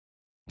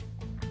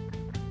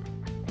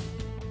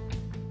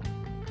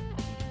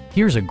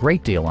Here's a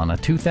great deal on a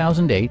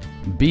 2008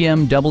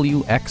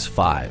 BMW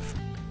X5.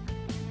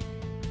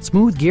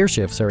 Smooth gear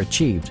shifts are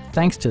achieved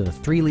thanks to the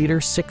 3-liter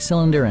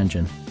 6-cylinder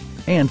engine.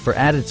 And for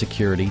added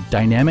security,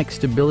 dynamic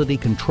stability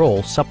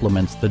control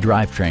supplements the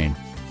drivetrain.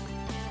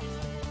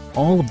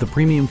 All of the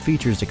premium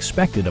features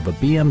expected of a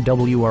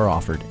BMW are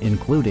offered,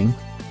 including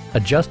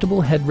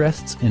adjustable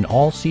headrests in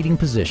all seating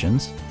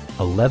positions,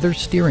 a leather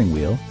steering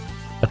wheel,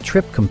 a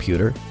trip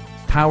computer,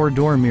 power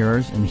door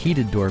mirrors and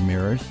heated door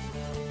mirrors,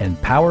 and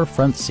power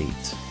front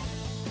seats.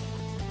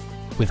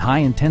 With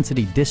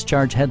high-intensity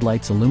discharge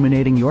headlights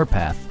illuminating your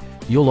path,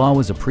 you'll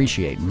always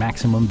appreciate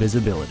maximum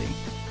visibility.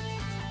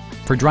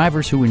 For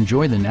drivers who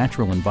enjoy the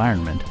natural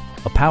environment,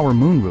 a power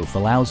moonroof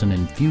allows an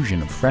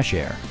infusion of fresh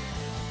air.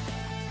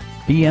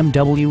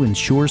 BMW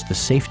ensures the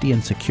safety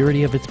and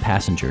security of its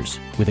passengers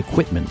with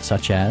equipment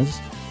such as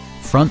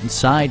front and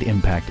side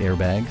impact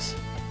airbags,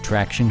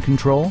 traction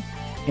control,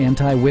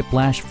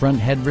 anti-whiplash front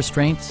head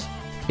restraints,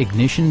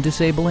 ignition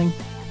disabling,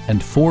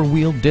 and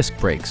 4-wheel disc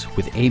brakes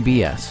with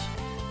ABS.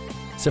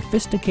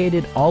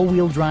 Sophisticated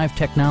all-wheel drive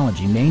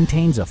technology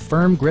maintains a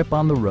firm grip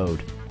on the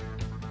road.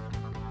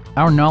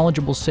 Our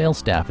knowledgeable sales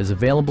staff is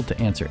available to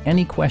answer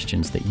any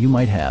questions that you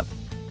might have.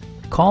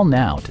 Call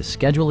now to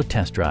schedule a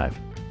test drive.